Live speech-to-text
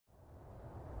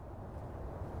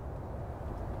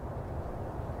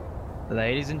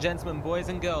Ladies and gentlemen, boys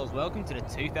and girls, welcome to the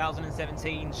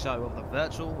 2017 show of the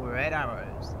virtual Red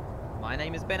Arrows. My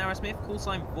name is Ben Arrowsmith, call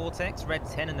sign Vortex, Red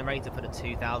 10 and narrator for the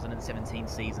 2017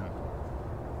 season.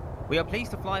 We are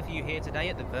pleased to fly for you here today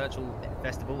at the virtual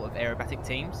festival of aerobatic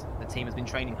teams. The team has been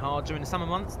training hard during the summer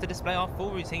months to display our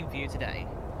full routine for you today.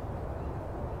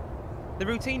 The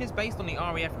routine is based on the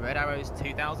RAF Red Arrows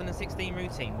 2016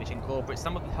 routine, which incorporates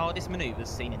some of the hardest manoeuvres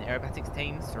seen in aerobatics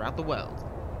teams throughout the world.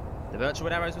 The Virtual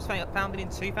Red Arrows was founded in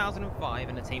 2005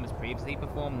 and the team has previously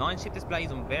performed 9 ship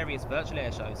displays on various virtual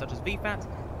air shows such as VFAT,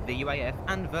 VUAF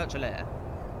and Virtual Air.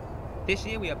 This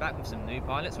year we are back with some new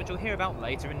pilots which you'll hear about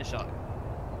later in the show.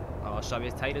 Our show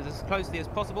is tailored as closely as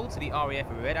possible to the RAF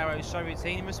Red Arrows show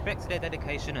routine in respect to their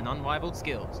dedication and unrivaled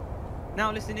skills.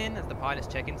 Now listen in as the pilots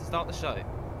check in to start the show.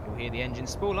 You'll hear the engine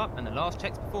spool up and the last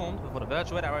checks performed before the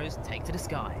Virtual Red Arrows take to the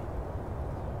sky.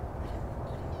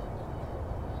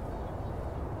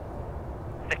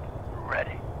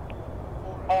 Ready.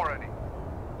 All ready.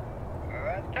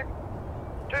 Check.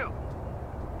 2,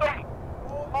 3,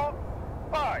 4,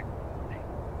 5, 6,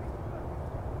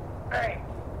 8,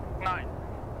 9.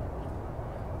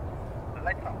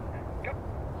 Lights off. Go.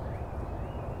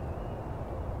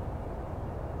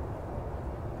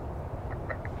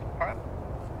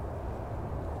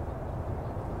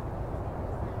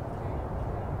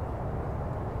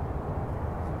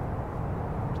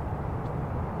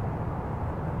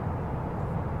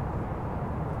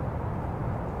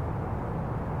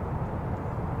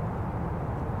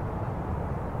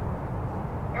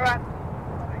 Alright.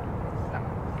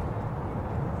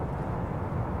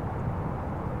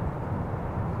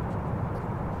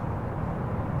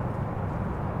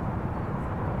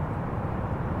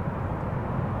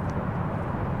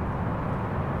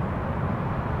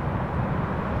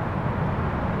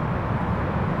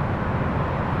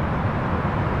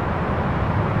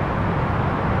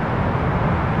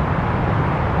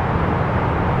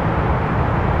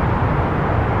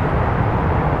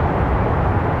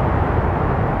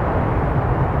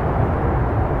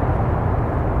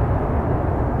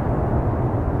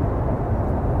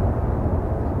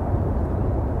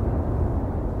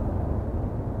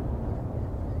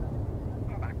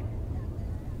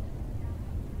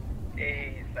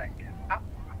 Up.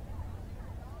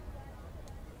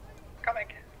 Coming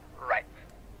right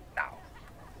now.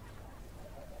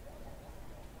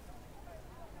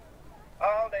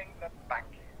 Holding the bank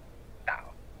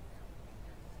now.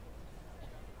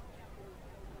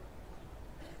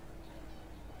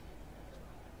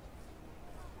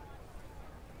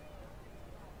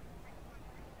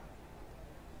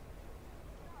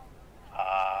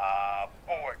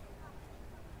 Forward.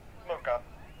 Luca,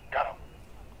 got him.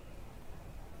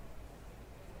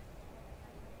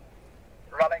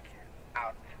 Rolling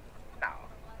out now.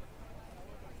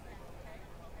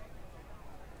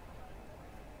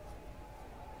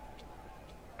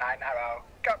 9 arrow,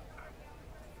 go.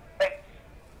 8,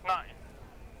 9.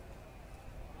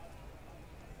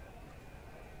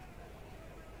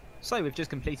 So we've just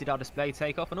completed our display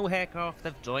takeoff and all aircraft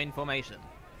have joined formation.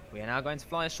 We are now going to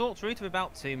fly a short route of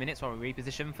about 2 minutes while we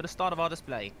reposition for the start of our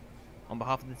display. On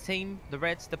behalf of the team, the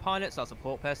Reds, the pilots, our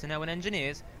support personnel and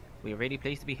engineers, we are really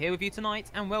pleased to be here with you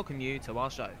tonight and welcome you to our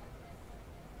show.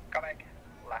 Coming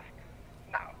left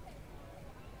now.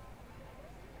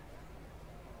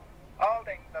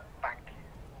 Holding the bank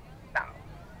now.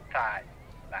 Tie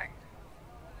length.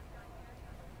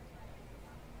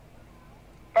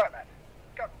 Forward.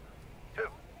 Go. 2,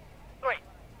 3,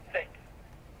 6.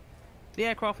 The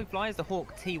aircraft we fly is the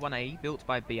Hawk T-1A, built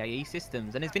by BAE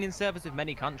Systems and has been in service with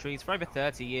many countries for over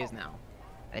 30 years now.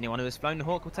 Anyone who has flown the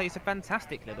Hawk will tell you it's a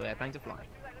fantastic little airplane to fly.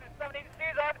 17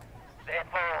 season.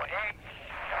 Therefore, it's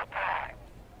showtime.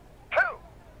 2.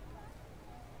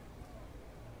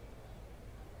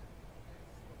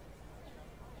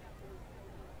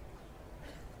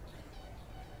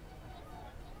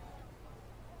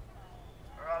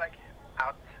 Rolling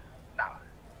out now.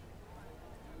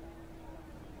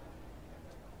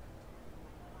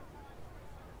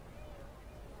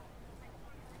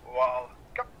 Wall.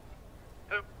 Go.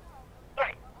 2, 3.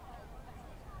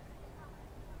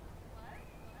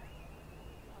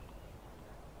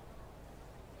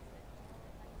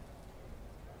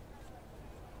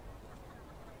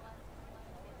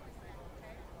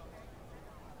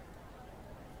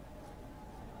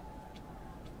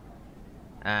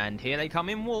 And here they come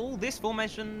in wall. This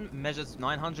formation measures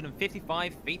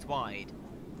 955 feet wide.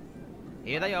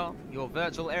 Here they are, your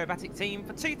virtual aerobatic team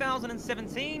for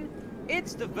 2017.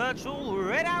 It's the Virtual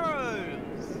Red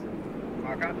Arrows!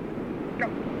 Marker, go!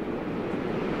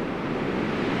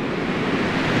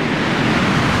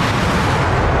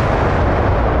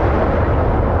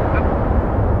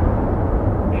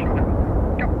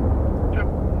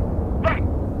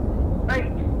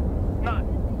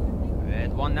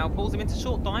 into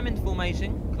short diamond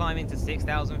formation, climbing to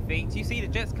 6,000 feet, you see the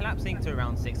jets collapsing to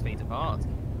around 6 feet apart,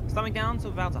 slowing down to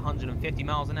about 150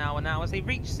 miles an hour now as they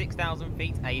reach 6,000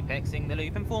 feet, apexing the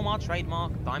loop and form our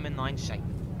trademark Diamond 9 shape.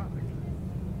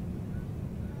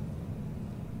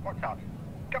 Watch out.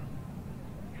 Go.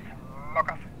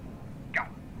 Lock off. Go.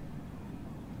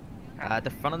 At the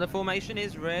front of the formation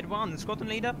is Red 1, squadron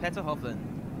leader Petter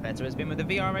Hoffman. Petter has been with the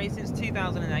VRA since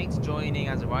 2008, joining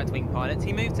as a right-wing pilot.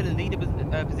 He moved to the leader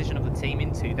position of the team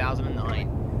in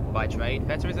 2009. By trade,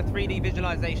 Petter is a 3D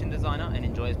visualization designer and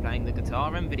enjoys playing the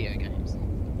guitar and video games.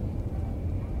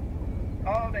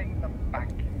 Holding the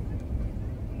bank.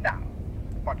 Now,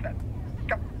 watch that.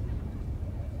 Go.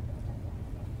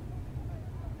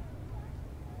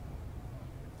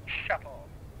 Shuttle.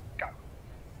 Go.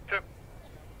 2,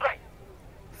 3.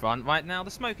 Front right now,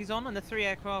 the smoke is on and the 3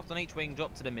 aircraft on each wing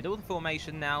drop to the middle of the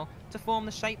formation now to form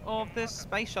the shape of the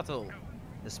space shuttle.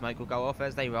 The smoke will go off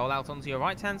as they roll out onto your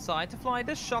right hand side to fly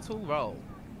the shuttle roll.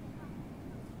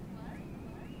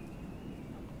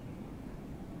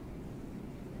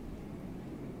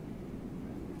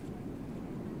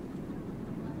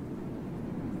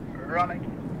 Rolling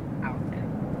out.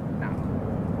 Now.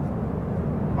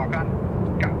 Lock on.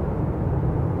 Go.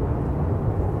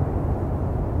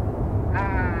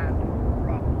 And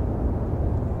run.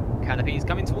 Canopies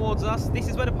coming towards us. This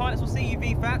is where the pilots will see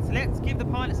VFAT. Let's give the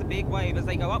pilots a big wave as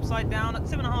they go upside down at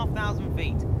 2,500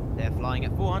 feet. They're flying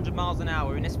at 400 miles an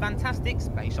hour in this fantastic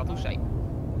space shuttle shape.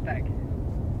 Take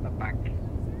the bank.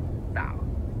 Now.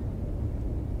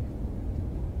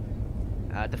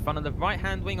 At the front of the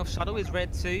right-hand wing of shuttle is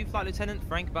Red 2, Flight Lieutenant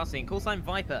Frank Bussing, callsign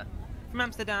Viper. From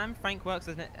Amsterdam, Frank works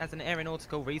as an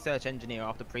aeronautical research engineer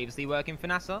after previously working for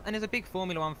NASA and is a big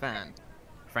Formula 1 fan.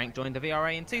 Frank joined the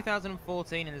VRA in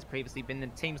 2014 and has previously been the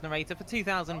team's narrator for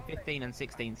 2015 and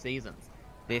 16 seasons.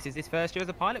 This is his first year as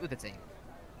a pilot with the team.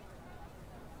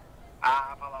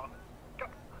 Apollo. Go.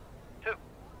 2,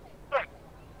 3.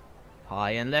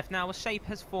 High and left now, a shape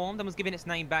has formed and was given its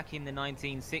name back in the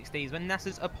 1960s when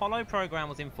NASA's Apollo program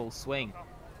was in full swing.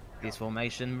 This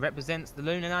formation represents the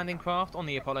lunar landing craft on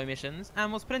the Apollo missions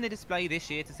and was put in the display this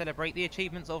year to celebrate the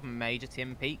achievements of Major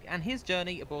Tim Peake and his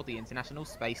journey aboard the International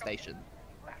Space Station.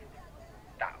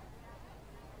 Down.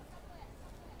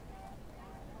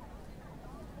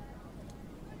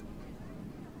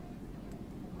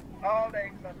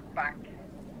 Holding the bank.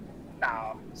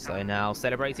 Now. So now,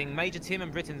 celebrating Major Tim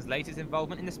and Britain's latest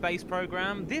involvement in the space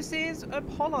program, this is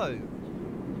Apollo.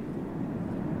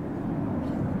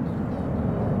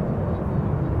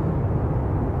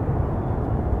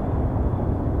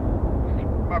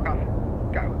 Lock off.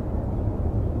 Go.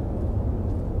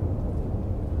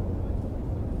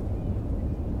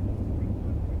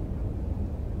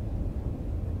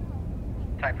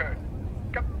 Typhoon.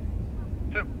 Go.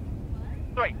 2,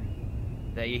 3.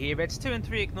 There you hear Reds 2 and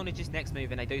 3 acknowledge this next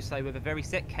move, and they do so with a very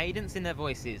set cadence in their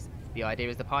voices. The idea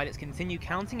is the pilots continue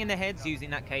counting in their heads using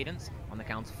that cadence. On the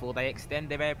count of 4 they extend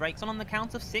their air brakes, and on the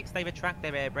count of 6 they retract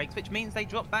their air brakes, which means they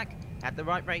drop back at the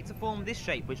right rate to form this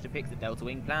shape, which depicts the delta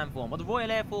wing planform of the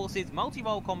Royal Air Force's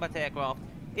multi-role combat aircraft.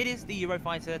 It is the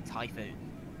Eurofighter Typhoon.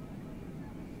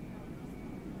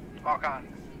 Lock on.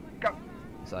 Go.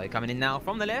 So coming in now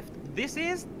from the left, this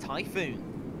is Typhoon.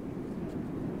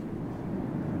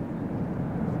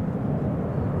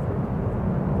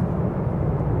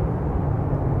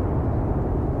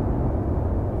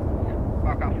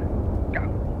 Lock off.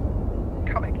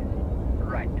 Go. Coming.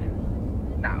 Right.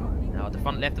 Now. Now at the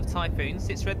front left of Typhoon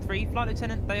sits Red 3 Flight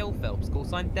Lieutenant Dale Phelps,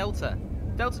 callsign Delta.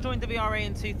 Delta joined the VRA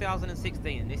in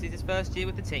 2016 and this is his first year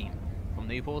with the team. From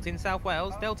Newport in South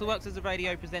Wales, Delta works as a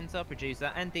radio presenter,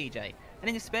 producer and DJ, and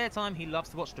in his spare time he loves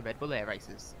to watch the Red Bull air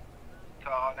races.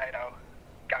 Tornado.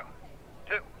 Go.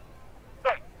 2,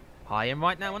 3. High and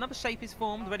right now another shape is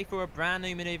formed, ready for a brand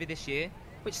new manoeuvre this year,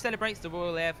 which celebrates the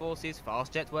Royal Air Force's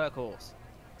fast jet workhorse.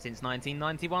 Since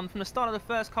 1991, from the start of the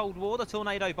First Cold War, the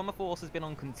Tornado Bomber Force has been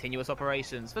on continuous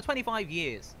operations for 25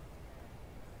 years.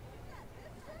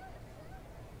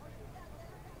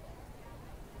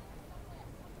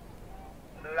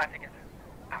 Letting it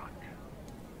out.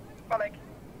 Falling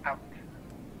out.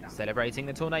 Down. Celebrating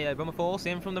the Tornado Bomber Force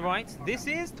in from the right, this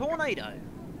is Tornado.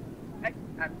 8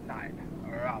 and 9.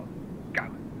 Roll. Go.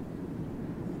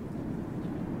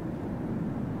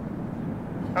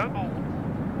 Oh.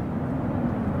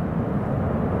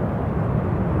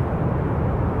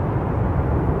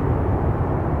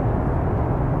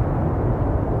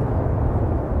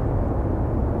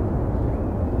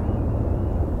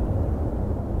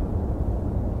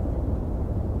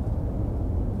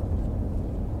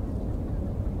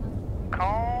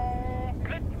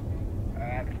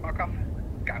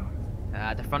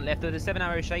 left of the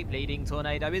 7-arrow shape leading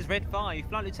Tornado is Red 5,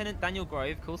 Flight Lieutenant Daniel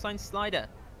Grove, call sign Slider.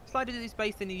 Slider is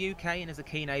based in the UK and is a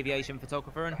keen aviation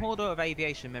photographer and hoarder of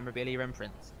aviation memorabilia and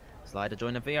prints. Slider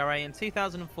joined the VRA in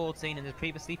 2014 and has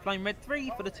previously flown Red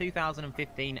 3 for the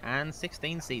 2015 and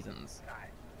 16 seasons.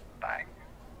 Bang.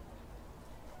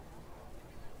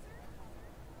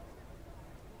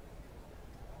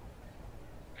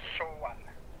 So 1,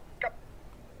 go.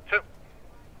 2,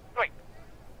 3.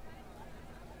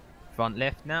 Front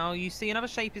left now, you see another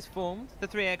shape is formed, the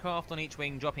 3 aircraft on each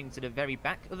wing dropping to the very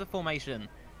back of the formation.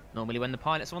 Normally when the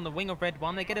pilots are on the wing of Red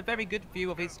 1, they get a very good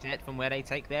view of his jet from where they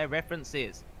take their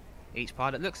references. Each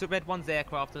pilot looks at Red 1's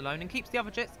aircraft alone and keeps the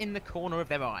other jets in the corner of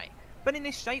their eye. But in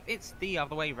this shape, it's the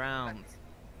other way round.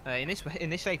 In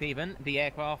this shape even, the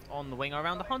aircraft on the wing are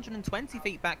around 120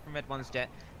 feet back from Red 1's jet,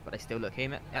 but they still look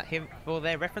at him for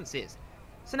their references.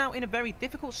 So now in a very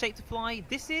difficult shape to fly,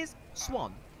 this is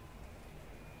Swan.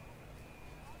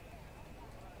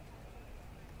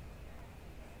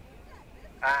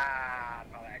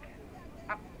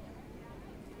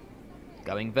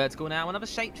 Going vertical now, another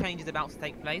shape change is about to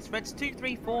take place. Reds 2,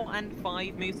 3, 4 and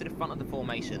 5 moves to the front of the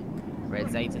formation.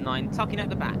 Reds 8 and 9 tucking at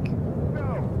the back.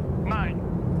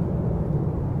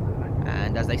 9.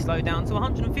 And as they slow down to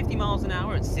 150 miles an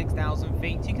hour at 6,000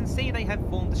 feet, you can see they have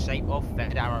formed the shape of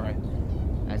Feathered Arrow.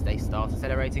 As they start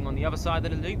accelerating on the other side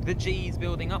of the loop, the G is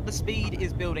building up, the speed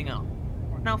is building up.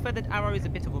 Now Feathered Arrow is a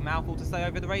bit of a mouthful to say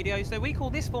over the radio, so we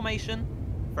call this formation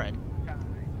Fred.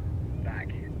 Back.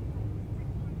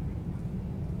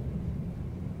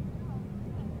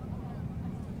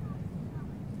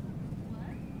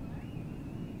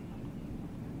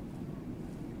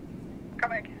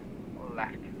 Coming.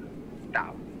 Left.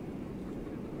 Down.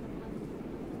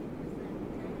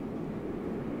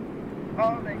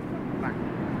 Holding. Back.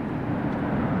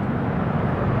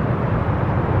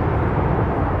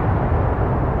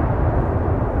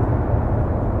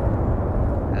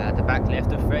 At the back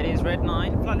left of Fred is Red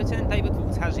 9, Flight Lieutenant David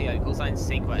Voltaggio, call sign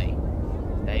Sequay.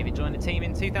 David joined the team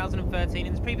in 2013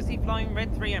 and has previously flown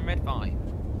Red 3 and Red 5.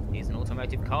 He is an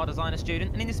automotive car designer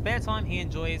student, and in his spare time he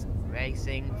enjoys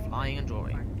racing, flying and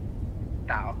drawing.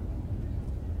 Down.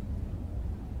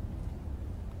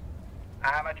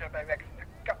 Amateur baby.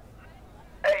 Go.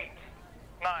 8.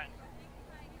 9.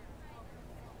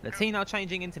 The team now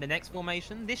changing into the next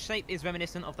formation. This shape is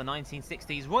reminiscent of the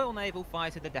 1960s Royal Naval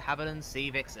fighter the de Havilland Sea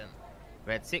Vixen.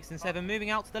 Red 6 and 7 moving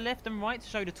out to the left and right to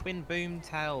show the twin boom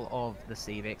tail of the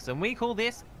Sea Vixen. We call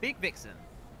this Big Vixen.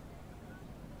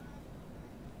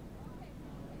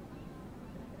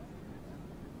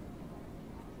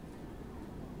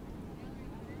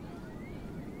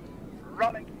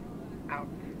 Rolling. Out.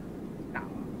 Now.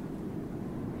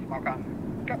 Smoke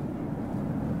on. Go.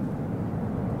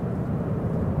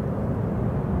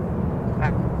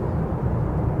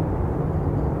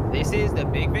 This is the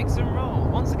Big Vixen roll.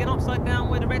 Once again upside down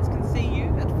where the Reds can see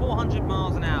you at 400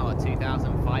 miles an hour,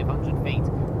 2,500 feet.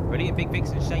 Brilliant Big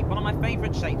Vixen shape, one of my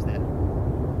favourite shapes there.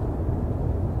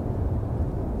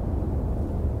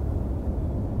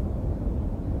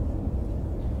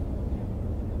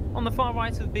 On the far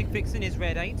right of Big Vixen is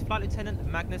Red 8, Flight Lieutenant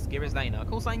Magnus Girislainer,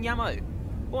 call sign Yamo.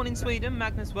 Born in Sweden,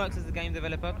 Magnus works as a game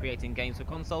developer, creating games for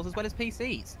consoles as well as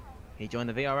PCs. He joined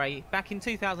the VRA back in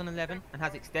 2011 and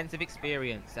has extensive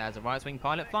experience as a right-wing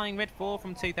pilot flying Red 4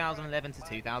 from 2011 to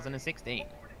 2016.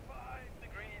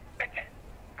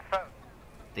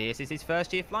 This is his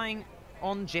first year flying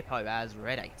on Jippo as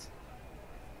Red 8.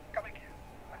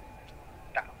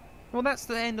 Well, that's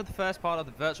the end of the first part of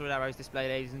the Virtual Arrows display,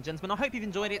 ladies and gentlemen. I hope you've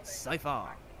enjoyed it so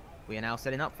far. We are now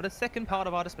setting up for the second part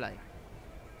of our display.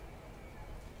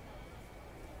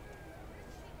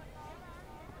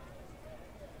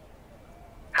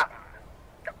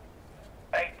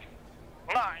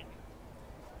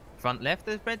 Front left,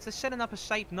 the Reds are setting up a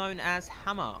shape known as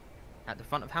Hammer. At the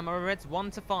front of Hammer are Reds 1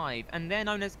 to 5, and they're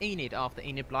known as Enid after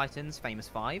Enid Blyton's famous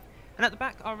 5. And at the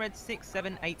back are Reds 6,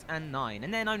 7, 8 and 9,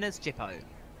 and they're known as Jippo.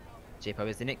 Jippo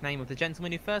is the nickname of the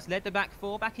gentleman who first led the back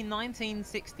 4 back in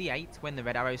 1968 when the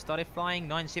Red Arrows started flying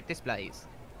 9-ship displays.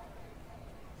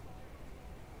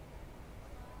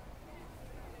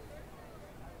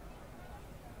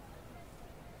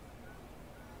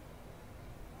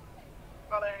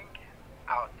 Rolling.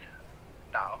 Out.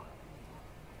 Now.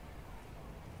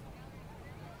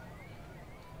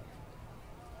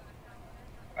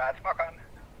 Smoke on.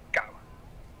 Go.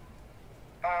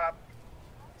 Up.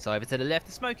 So over to the left,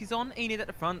 the smoke is on, Enid at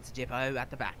the front, Jippo at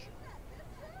the back.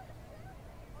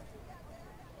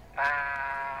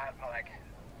 Rolling.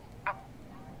 Up.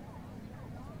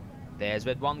 There's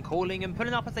Red 1 calling and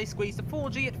pulling up as they squeeze the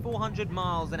 4G at 400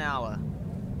 miles an hour.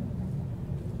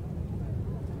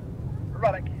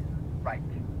 Rolling. Right.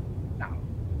 Now.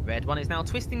 Red 1 is now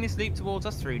twisting this loop towards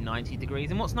us through 90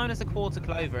 degrees in what's known as a quarter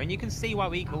clover, and you can see why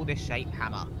we call this shape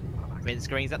hammer. Print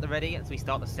screens at the ready as we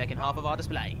start the second half of our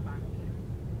display.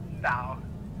 Now.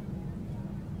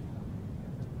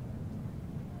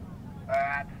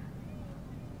 And.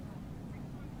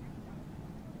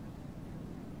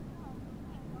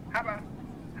 Hammer.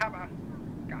 Hammer.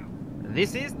 Go.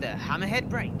 This is the hammerhead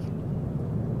brake.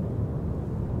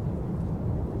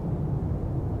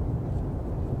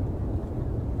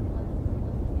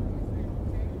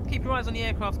 Keep your eyes on the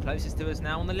aircraft closest to us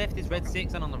now. On the left is Red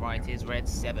 6 and on the right is Red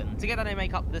 7. Together they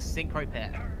make up the synchro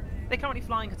pair. They're currently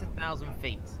flying at 1,000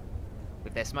 feet.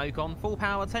 With their smoke on, full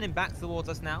power, turning back towards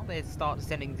us now, they start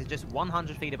descending to just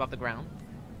 100 feet above the ground.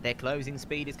 Their closing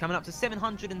speed is coming up to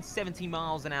 770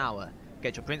 miles an hour.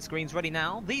 Get your print screens ready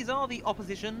now. These are the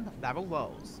opposition barrel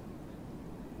rolls.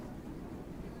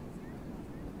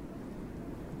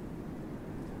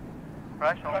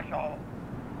 Pressure.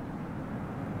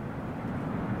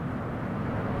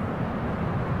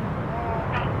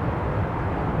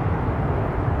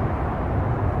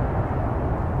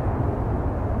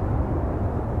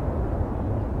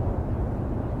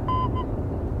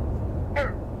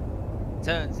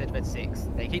 Turn, said Red 6.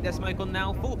 They keep their smoke on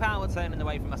now, full power turning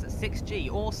away from us at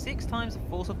 6G, or 6 times the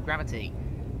force of gravity.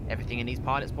 Everything in these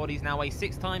pilots' bodies now weighs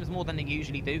 6 times more than they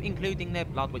usually do, including their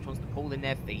blood, which wants to pool in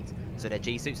their feet. So their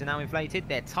G-suits are now inflated,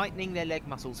 they're tightening their leg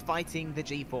muscles, fighting the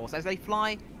G-force as they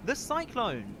fly the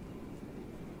Cyclone.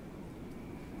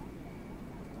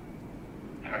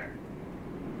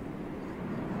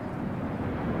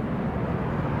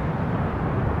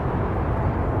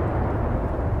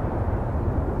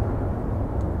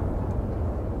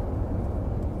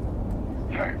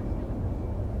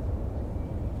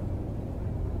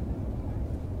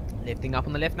 Lifting up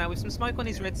on the left now with some smoke on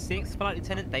his Red 6, Flight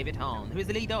Lieutenant David Hahn, who is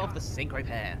the leader of the synchro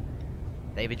pair.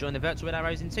 David joined the Virtual Red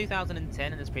Arrows in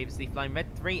 2010 and has previously flown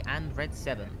Red 3 and Red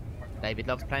 7. David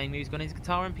loves playing music on his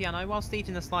guitar and piano whilst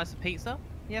eating a slice of pizza.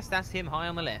 Yes, that's him high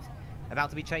on the left. About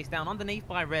to be chased down underneath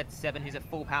by Red 7, who's at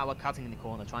full power cutting in the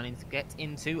corner, trying to get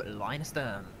into line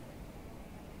astern.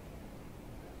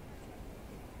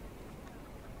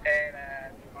 And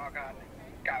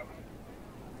go.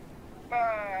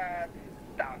 But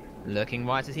down. Looking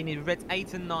right as he needed Reds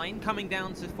 8 and 9, coming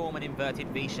down to form an inverted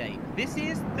V shape. This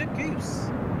is the Goose.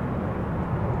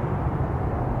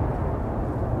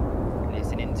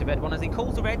 Listening to Red 1 as he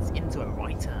calls the Reds into a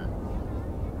right turn.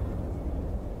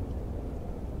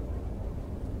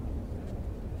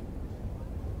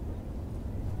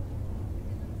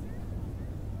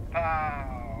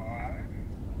 Power.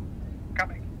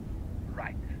 Coming.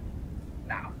 Right.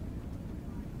 Now.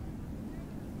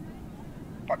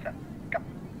 Watch that. Come.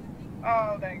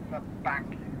 Holding the back.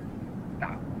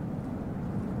 Now.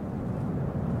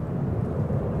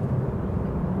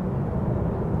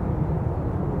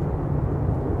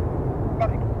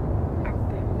 Running.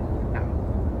 Out. Now.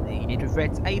 Leaded with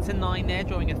Reds 8 and 9 there,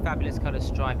 drawing a fabulous colour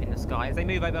stripe in the sky as they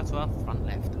move over to our front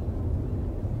left.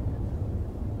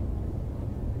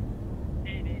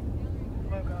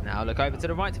 Now look over to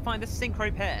the right to find the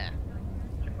synchro pair.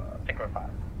 Synchro 5.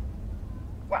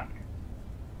 1.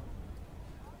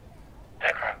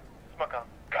 Synchro. Smoke on.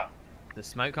 Go. The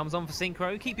smoke comes on for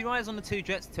synchro. Keep your eyes on the two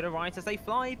jets to the right as they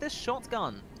fly the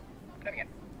shotgun. Coming in.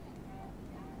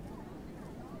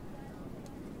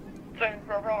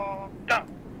 Synchro roll. Go.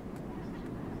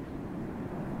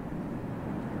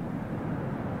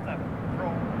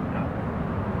 Roll. Go.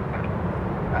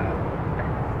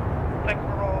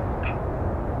 Synchro roll. Go.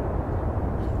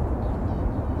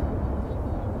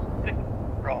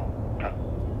 Roll, go.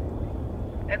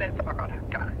 And then smoke on,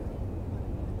 go.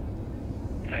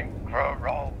 Synchro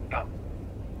roll, go.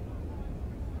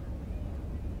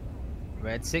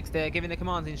 Red 6 there giving the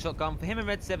commands in shotgun for him and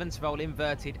Red 7 to roll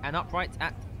inverted and upright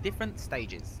at different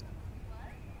stages.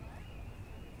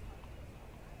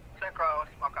 Synchro,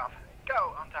 smoke off.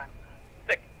 Go on time.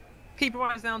 6. Keep your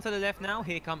eyes down to the left now.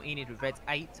 Here come Enid with Red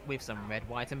 8 with some red,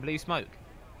 white and blue smoke.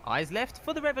 Eyes left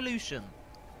for the revolution.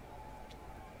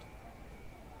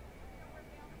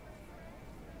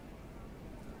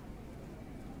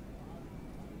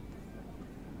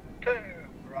 Two,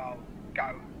 roll, go.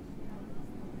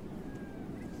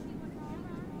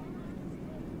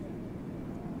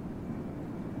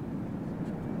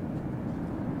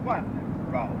 One,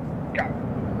 roll, go.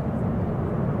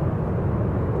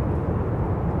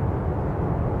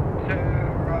 Two,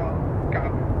 roll, go.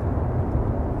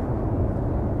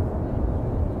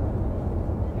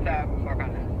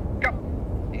 Seven, go.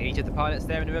 Each of the pilots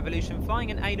there in the revolution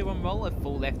flying an aileron roll, a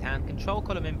full left-hand control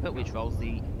column input which rolls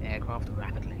the aircraft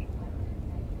rapidly.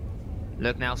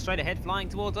 Look now, straight ahead, flying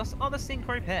towards us are the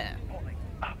synchro pair. Falling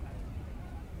up.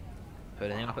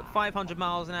 Putting up at 500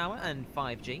 miles an hour and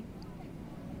 5G.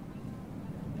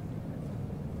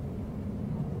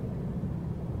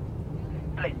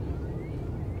 Please.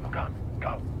 Lock on.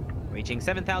 Go. Reaching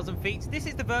 7,000 feet, this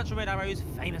is the Virtual Red Arrow's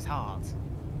famous heart.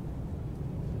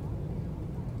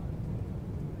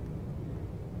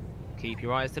 Keep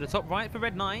your eyes to the top right for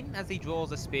Red 9 as he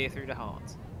draws a spear through the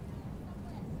heart.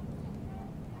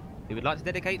 We would like to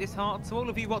dedicate this heart to all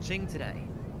of you watching today.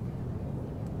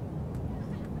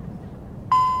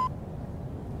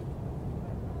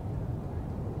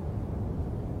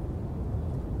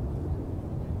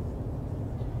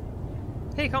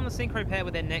 Here come the synchro pair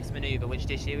with their next manoeuvre, which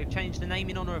this year we've changed the name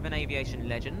in honour of an aviation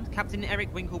legend. Captain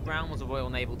Eric Winkle Brown was a Royal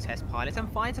Naval test pilot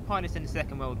and fighter pilot in the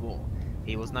Second World War.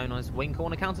 He was known as Winkle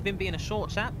on account of him being a short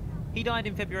chap. He died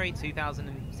in February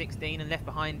 2016 and left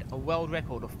behind a world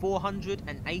record of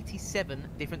 487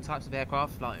 different types of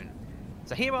aircraft flown.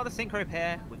 So here are the synchro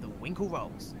pair with the Winkle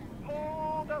rolls.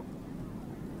 Hold up.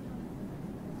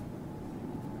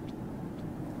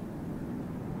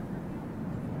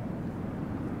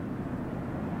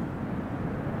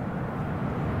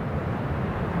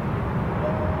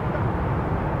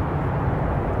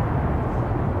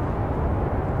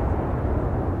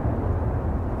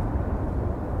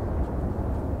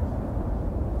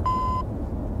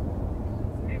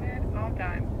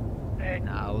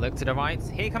 Now look to the right,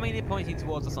 here coming in pointing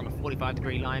towards us on a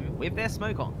 45-degree line with their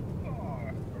smoke on.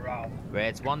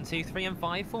 Reds 1, 2, 3 and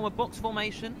 5 form a box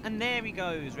formation, and there he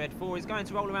goes. Red 4 is going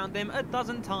to roll around them a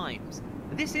dozen times.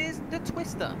 This is the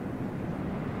Twister.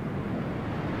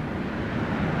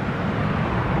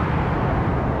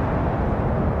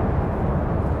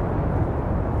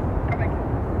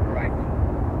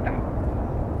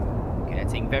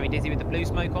 Getting very dizzy with the blue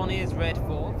smoke on is Red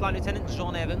 4, Flight Lieutenant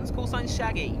John Evans, call sign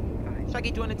Shaggy.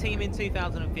 Shaggy joined the team in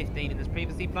 2015 and has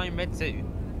previously flown Red 2.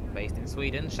 Based in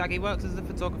Sweden, Shaggy works as a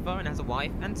photographer and has a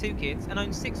wife and 2 kids and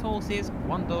owns 6 horses,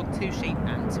 1 dog, 2 sheep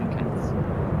and 2 cats.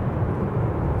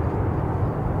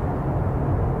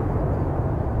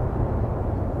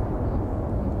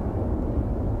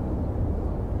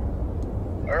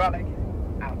 Running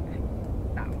out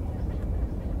now.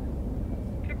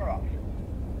 Clipper off.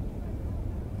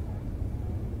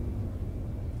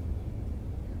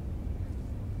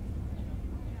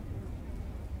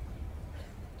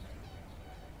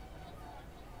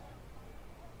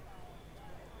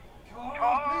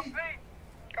 Copy.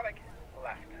 Coming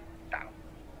left down.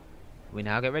 We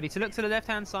now get ready to look to the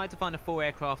left-hand side to find the 4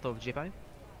 aircraft of Jippo.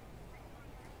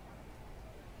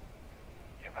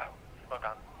 Smoke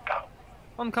on. Go.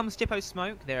 On comes Jippo's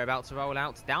smoke. They're about to roll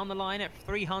out down the line at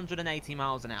 380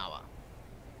 miles an hour.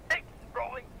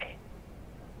 Rolling in.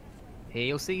 Here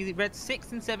you'll see the Reds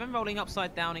 6 and 7 rolling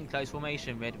upside down in close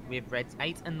formation, with Reds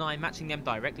 8 and 9 matching them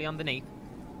directly underneath.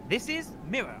 This is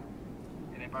Mirror.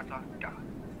 In Bartok. Go.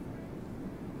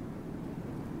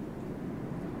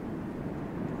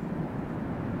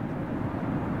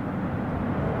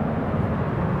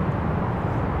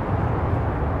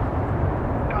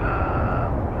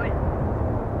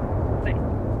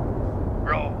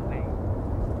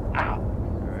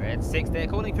 Red 6, they're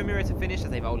calling for Mirror to finish as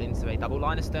they roll into a double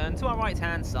line astern to our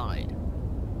right-hand side.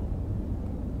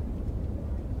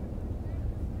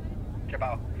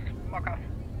 Jibbo. Smoke off.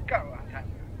 Go on time.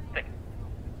 6.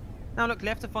 Now look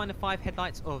left to find the 5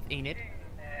 headlights of Enid.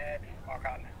 Smoke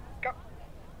on. Go.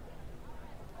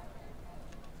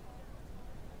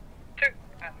 2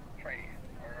 and 3.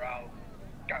 Roll.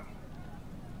 Go.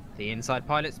 The inside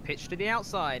pilots pitch to the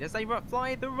outside as they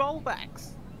fly the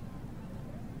rollbacks.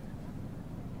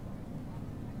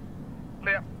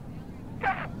 Clear. Go.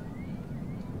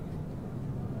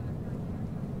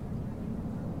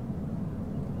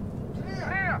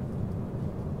 Clear.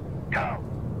 Go.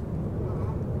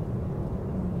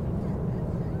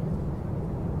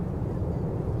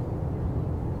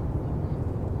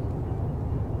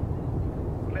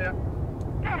 Clear.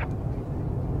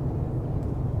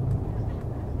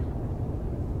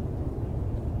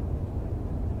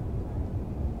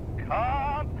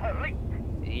 Complete.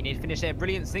 Enid finish their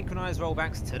brilliant synchronised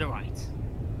rollbacks to the right.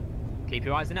 Keep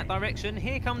your eyes in that direction,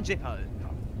 here comes Jippo.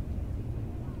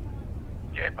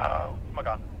 Jibbo. Smoke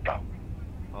on. Go.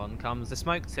 On comes the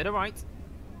smoke to the right.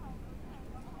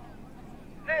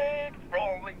 6.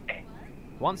 Rolling in.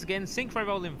 Once again, synchro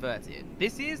roll inverted.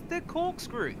 This is the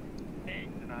corkscrew.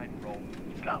 8 to 9. Roll.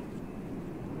 Go.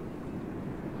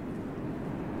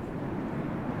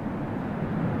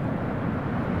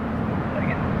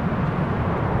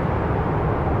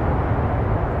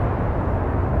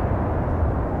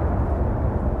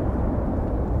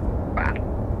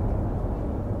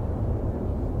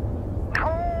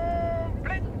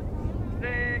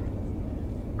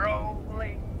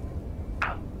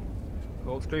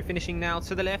 crew finishing now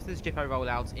to the left as Jippo roll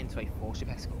out into a 4-ship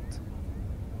escort.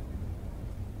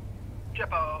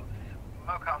 Jippo,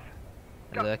 smoke off.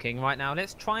 Go. Lurking right now,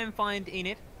 let's try and find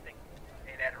Enid.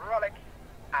 Enid, rolling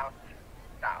out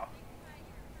now.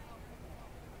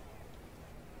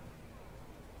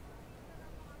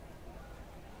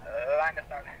 Line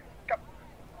astern, go.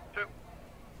 2,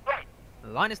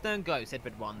 1. Line astern go, said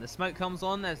Red 1. The smoke comes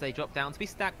on as they drop down to be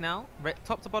stacked now.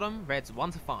 Top to bottom, Reds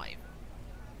 1 to 5.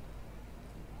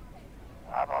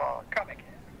 Coming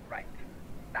right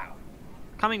now.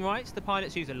 Coming right, the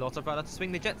pilots use a lot of rudder to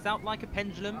swing the jets out like a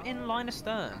pendulum in line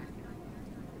astern.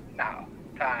 Now,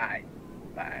 tie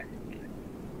back.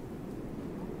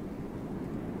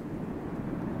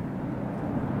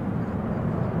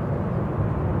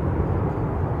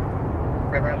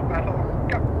 Reverse battle,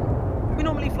 go. We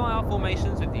normally fly our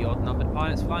formations with the odd numbered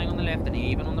pilots flying on the left and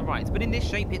even on the right, but in this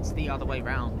shape it's the other way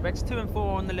round. Reds 2 and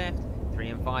 4 on the left, 3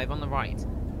 and 5 on the right.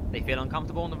 They feel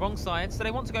uncomfortable on the wrong side, so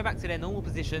they want to go back to their normal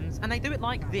positions, and they do it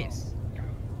like this.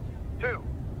 2.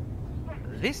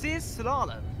 This is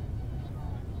slalom.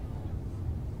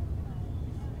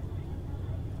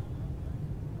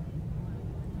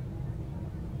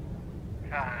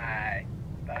 Tie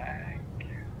back.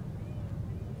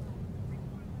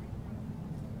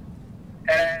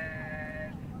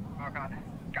 And smoke on,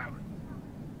 go.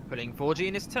 Pulling 4G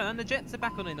in this turn, the jets are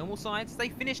back on their normal sides. They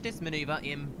finish this manoeuvre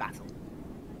in battle.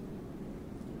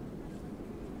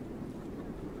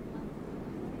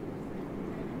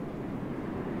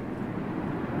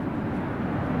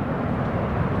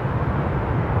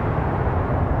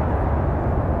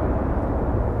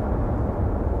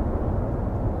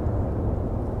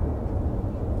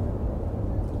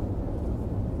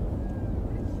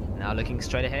 Now looking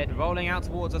straight ahead, rolling out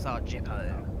towards us are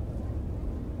Jippo.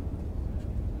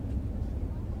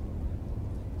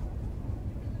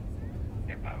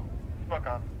 Jippo, smoke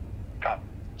on, go.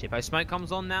 Jippo smoke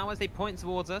comes on now as they point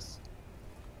towards us.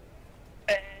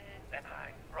 And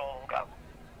high, roll, go.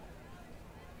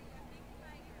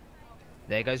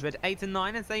 There goes Red 8 and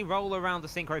 9 as they roll around the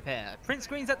synchro pair. Print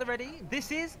screens at the ready. This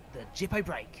is the Jippo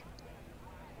break.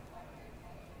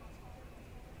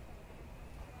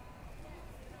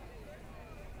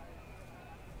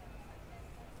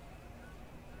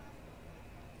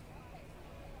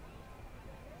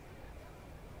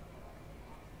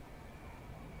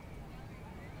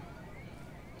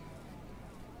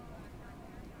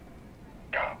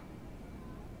 Go.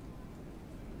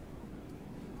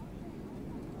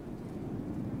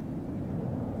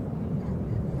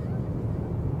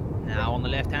 Now on the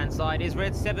left-hand side is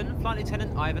Red 7, Flight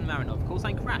Lieutenant Ivan Marinov, call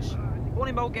sign Crash. Born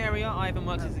in Bulgaria, Ivan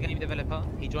works as a game developer.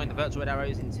 He joined the Virtual Red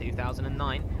Arrows in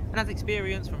 2009 and has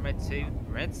experience from Red 2,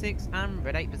 Red 6 and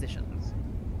Red 8 positions.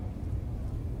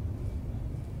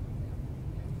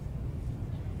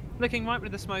 Looking right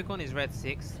with the smoke on is Red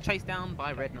 6, chased down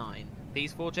by Red 9.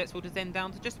 These 4 jets will descend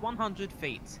down to just 100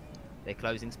 feet. Their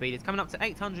closing speed is coming up to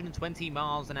 820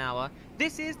 miles an hour.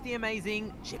 This is the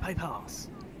amazing Jippo Pass.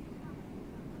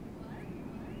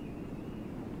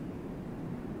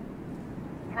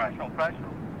 Threshold,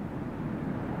 threshold.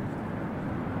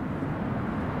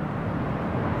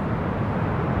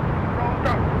 Roll,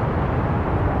 go.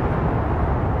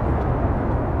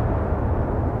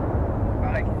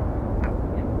 Rolling. Out.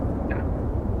 Down.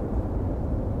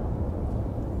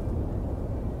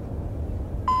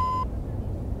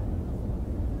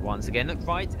 Once again, look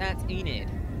right at Enid.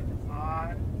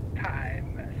 On time.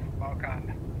 Smoke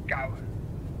on. Go.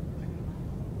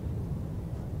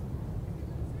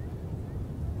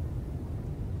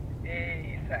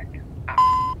 Sec.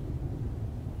 Out.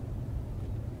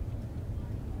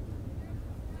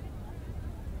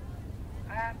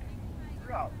 And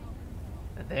roll.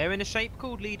 They're in a shape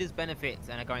called Leader's Benefit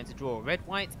and are going to draw a red,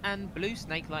 white and blue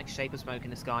snake-like shape of smoke in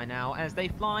the sky now as they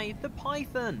fly the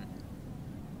Python.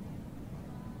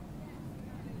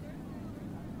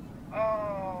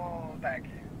 Oh, back.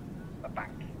 The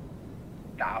bank.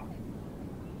 Down.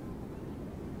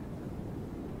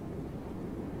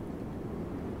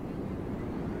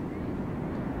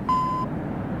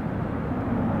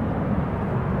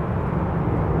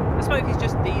 The smoke is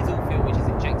just diesel fuel which is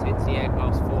injected into the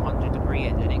aircraft's 400-degree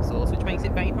engine exhaust, which makes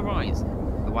it vaporise.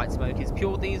 The white smoke is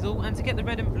pure diesel, and to get the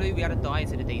red and blue we add a dye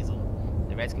to the diesel.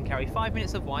 The reds can carry 5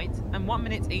 minutes of white and 1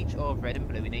 minute each of red and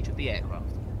blue in each of the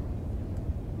aircraft.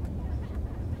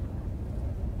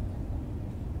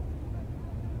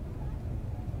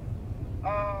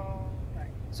 Oh,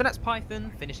 thanks. So that's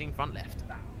Python finishing front left.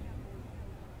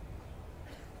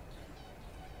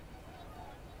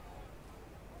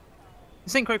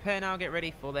 The synchro pair now get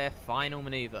ready for their final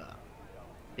manoeuvre.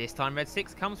 This time Red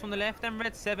 6 comes from the left and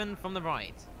Red 7 from the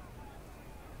right.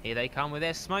 Here they come with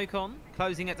their smoke on,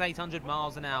 closing at 800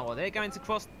 miles an hour. They're going to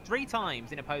cross 3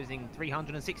 times in opposing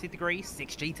 360-degree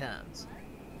 6G turns.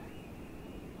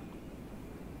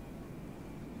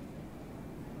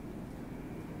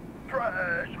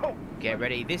 Get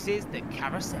ready, this is the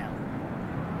carousel.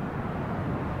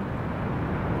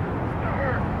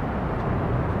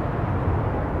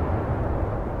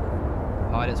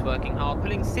 Pilots working hard,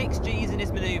 pulling 6 Gs in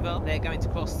this manoeuvre. They're going to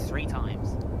cross 3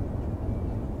 times.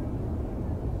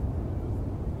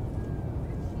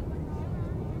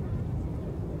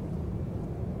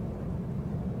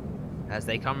 As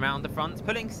they come round the front,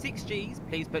 pulling 6 Gs,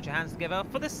 please put your hands together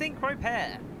for the synchro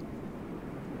pair.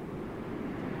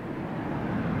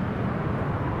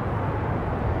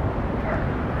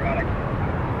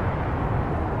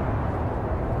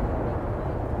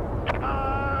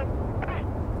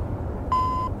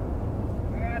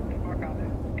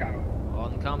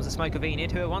 On comes the Smoker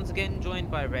Venid, who are once again joined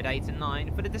by Red 8 and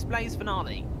 9 for the display's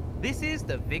finale. This is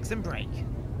the Vixen break.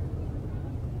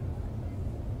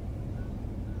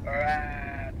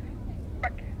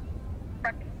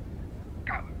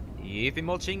 You've been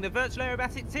watching the virtual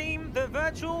aerobatic team, the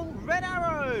virtual Red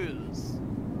Arrows.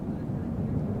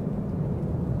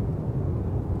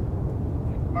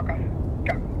 Okay,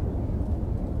 go.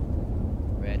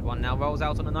 Red 1 now rolls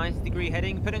out on a 90-degree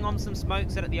heading, putting on some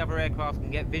smoke so that the other aircraft can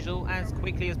get visual as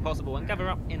quickly as possible and gather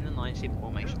up in the 9-ship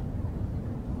formation.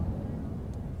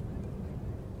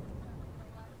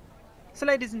 So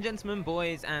ladies and gentlemen,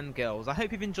 boys and girls, I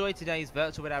hope you've enjoyed today's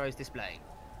virtual Red Arrows display.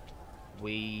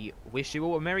 We wish you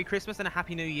all a Merry Christmas and a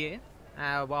Happy New Year,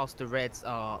 whilst the Reds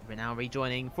are now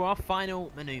rejoining for our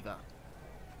final manoeuvre.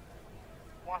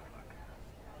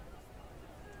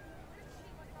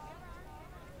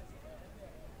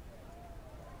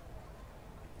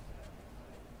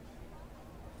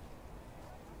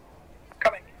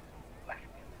 Coming. Left.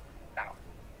 Now.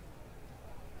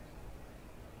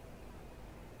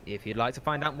 If you'd like to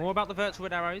find out more about the Virtual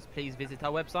Red Arrows, please visit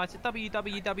our website at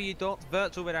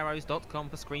www.virtualredarrows.com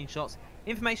for screenshots,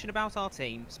 information about our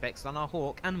team, specs on our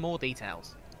Hawk, and more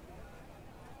details.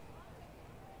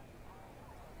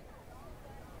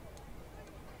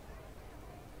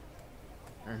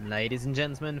 And ladies and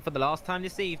gentlemen, for the last time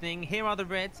this evening, here are the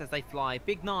Reds as they fly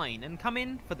Big 9 and come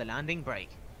in for the landing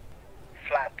brake.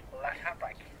 Flat left hand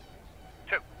brake.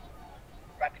 2.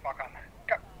 Red smoke on.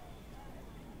 Go.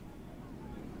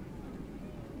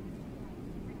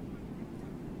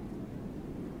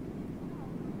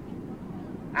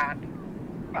 And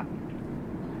left.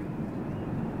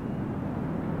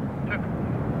 2.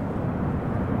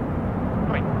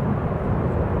 3.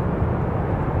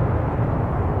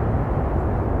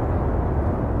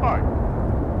 4.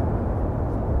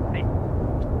 8.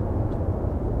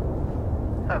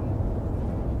 7.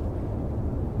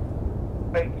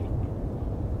 8.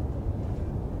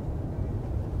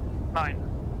 9.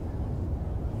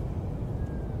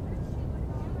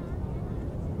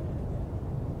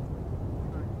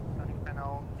 10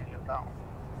 now, initial down.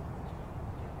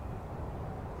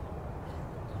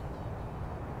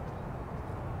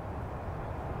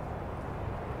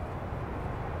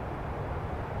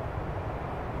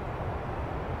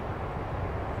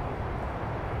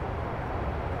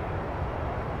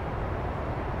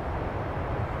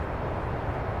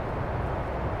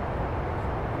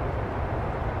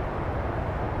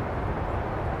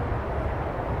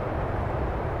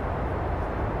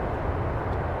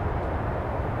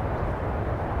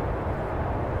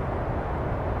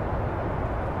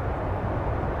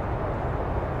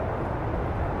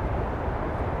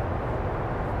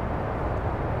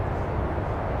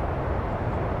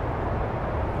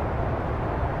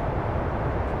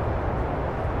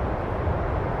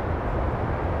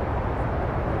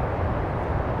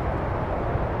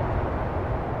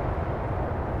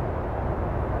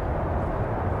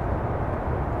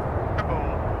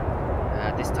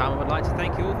 At this time I would like to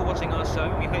thank you all for watching our show,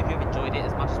 and we hope you have enjoyed it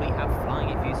as much as we have flying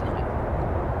it for you tonight.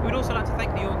 We would also like to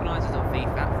thank the organisers of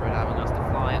VFAT for allowing us to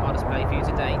fly our display for you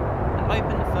today and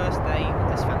open the first day of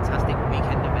this fantastic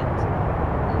weekend event.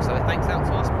 Also, thanks out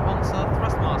to our sponsor,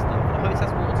 Thrust